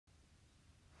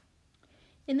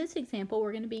In this example,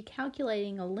 we're going to be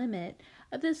calculating a limit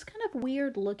of this kind of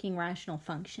weird looking rational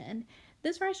function.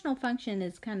 This rational function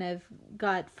is kind of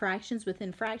got fractions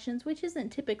within fractions, which isn't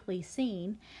typically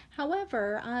seen.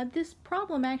 However, this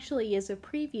problem actually is a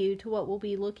preview to what we'll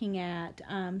be looking at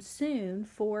soon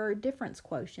for difference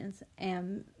quotients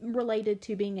and related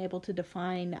to being able to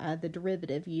define the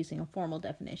derivative using a formal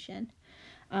definition.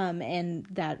 And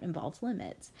that involves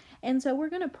limits. And so we're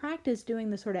going to practice doing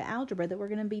the sort of algebra that we're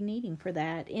going to be needing for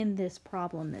that in this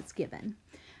problem that's given.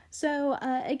 So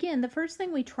again, the first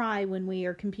thing we try when we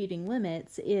are computing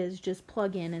limits is just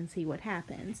plug in and see what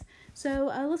happens. So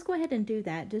let's go ahead and do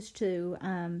that just to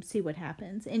see what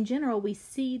happens. In general, we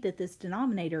see that this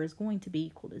denominator is going to be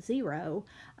equal to 0,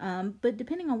 but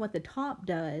depending on what the top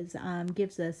does,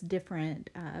 gives us different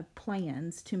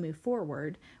plans to move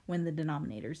forward when the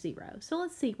denominator is 0. So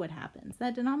let's see what happens.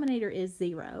 That denominator is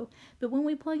 0, but when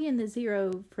we plug in the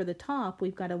 0 for the top,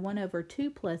 we've got a 1 over 2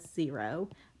 plus 0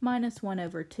 minus 1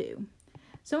 over 2.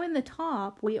 So in the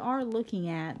top, we are looking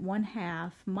at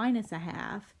 1/2 minus a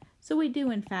half. So we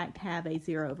do, in fact, have a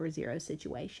 0 over 0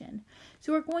 situation.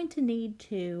 So we're going to need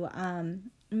to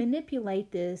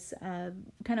manipulate this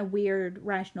kind of weird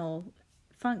rational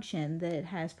function that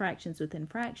has fractions within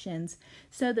fractions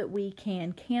so that we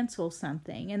can cancel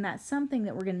something. And that something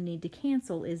that we're going to need to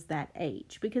cancel is that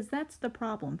h, because that's the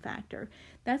problem factor.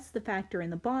 That's the factor in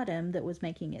the bottom that was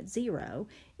making it 0.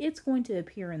 It's going to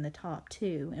appear in the top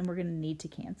too, and we're going to need to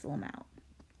cancel them out.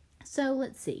 So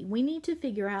let's see. We need to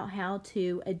figure out how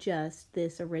to adjust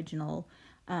this original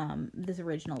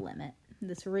limit,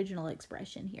 this original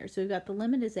expression here. So we've got the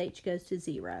limit as h goes to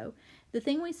 0. The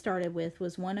thing we started with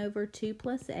was 1 over 2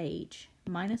 plus h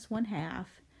minus 1/2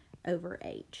 over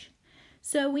h.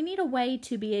 So we need a way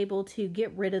to be able to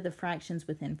get rid of the fractions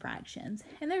within fractions.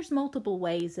 And there's multiple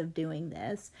ways of doing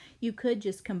this. You could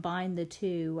just combine the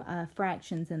two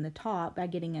fractions in the top by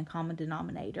getting a common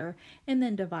denominator and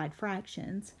then divide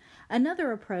fractions.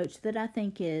 Another approach that I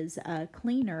think is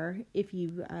cleaner if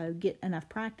you get enough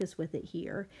practice with it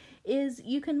here is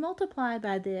you can multiply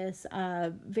by this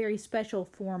very special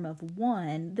form of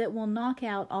 1 that will knock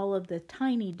out all of the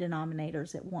tiny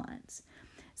denominators at once.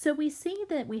 So we see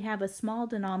that we have a small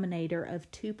denominator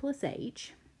of 2 plus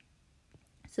h.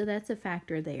 So that's a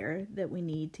factor there that we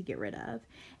need to get rid of.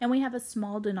 And we have a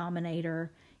small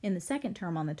denominator in the second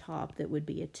term on the top that would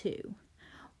be a 2.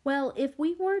 Well, if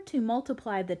we were to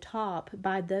multiply the top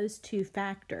by those two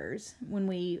factors when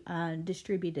we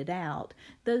distribute it out,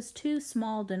 those two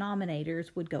small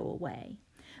denominators would go away.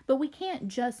 But we can't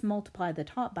just multiply the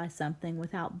top by something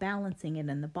without balancing it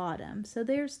in the bottom. So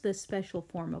there's this special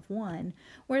form of 1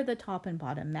 where the top and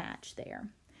bottom match there.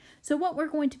 So what we're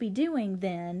going to be doing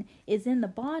then is in the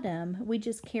bottom, we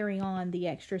just carry on the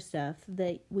extra stuff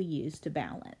that we use to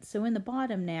balance. So in the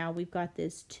bottom now, we've got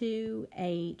this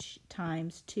 2h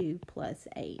times 2 plus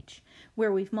h,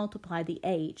 where we've multiplied the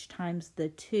h times the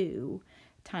 2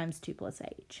 times 2 plus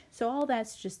h. So all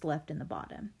that's just left in the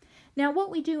bottom. Now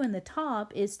what we do in the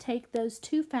top is take those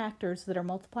two factors that are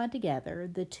multiplied together,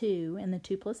 the 2 and the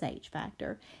 2 plus h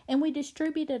factor, and we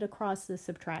distribute it across the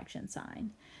subtraction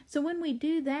sign. So when we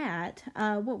do that,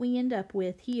 what we end up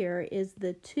with here is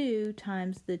the 2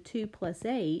 times the 2 plus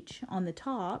h on the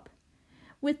top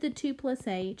with the 2 plus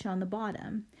h on the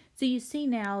bottom. So you see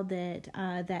now that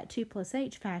that 2 plus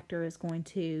h factor is going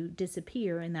to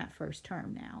disappear in that first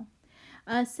term now.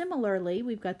 Similarly,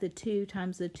 we've got the 2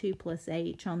 times the 2 plus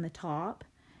h on the top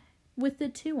with the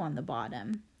 2 on the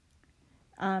bottom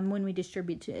when we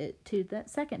distribute it to that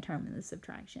second term in the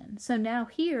subtraction. So now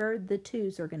here, the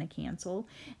 2's are going to cancel.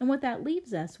 And what that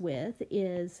leaves us with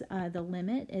is the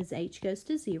limit as h goes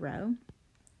to 0.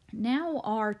 Now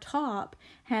our top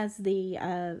has the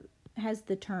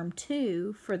term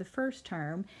 2 for the first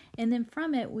term, and then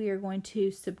from it we are going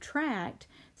to subtract,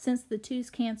 since the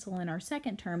 2's cancel in our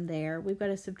second term there, we've got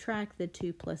to subtract the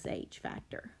 2 plus h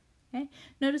factor. Okay?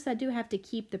 Notice I do have to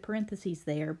keep the parentheses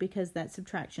there because that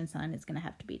subtraction sign is going to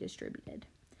have to be distributed.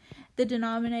 The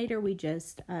denominator we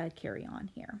just carry on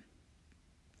here.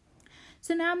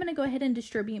 So now I'm going to go ahead and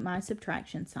distribute my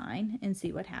subtraction sign and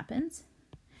see what happens.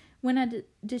 When I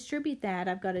distribute that,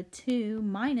 I've got a 2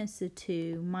 minus a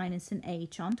 2 minus an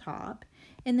h on top,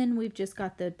 and then we've just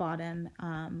got the bottom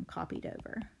copied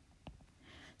over.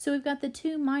 So we've got the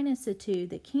 2 minus a 2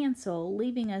 that cancel,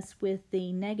 leaving us with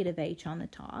the negative h on the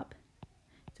top.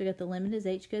 So we've got the limit as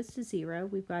h goes to 0.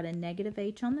 We've got a negative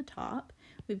h on the top.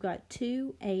 We've got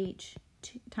 2h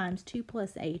times 2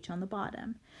 plus h on the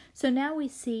bottom. So now we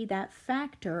see that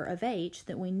factor of h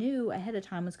that we knew ahead of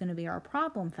time was going to be our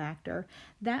problem factor.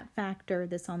 That factor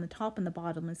that's on the top and the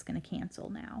bottom is going to cancel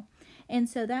now. And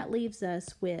so that leaves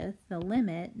us with the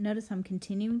limit. Notice I'm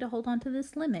continuing to hold on to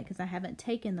this limit because I haven't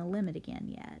taken the limit again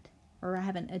yet, or I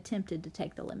haven't attempted to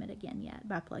take the limit again yet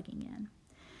by plugging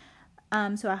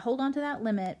in. So I hold on to that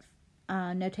limit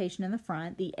notation in the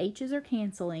front. The h's are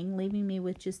canceling, leaving me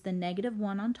with just the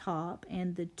 -1 on top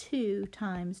and the 2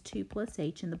 times 2 plus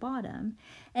h in the bottom.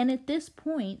 And at this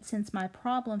point, since my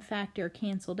problem factor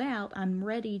canceled out, I'm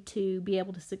ready to be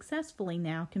able to successfully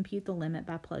now compute the limit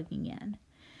by plugging in.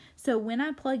 So when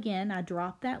I plug in, I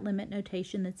drop that limit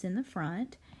notation that's in the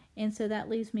front, and so that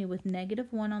leaves me with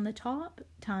 -1 on the top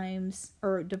times,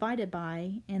 or divided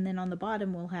by, and then on the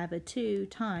bottom we'll have a 2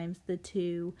 times the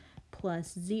 2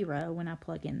 plus 0 when I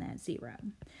plug in that 0.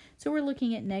 So we're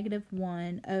looking at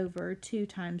 -1 over 2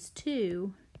 times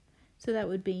 2, so that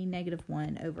would be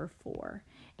 -1 over 4.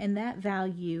 And that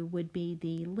value would be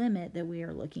the limit that we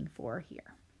are looking for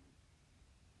here.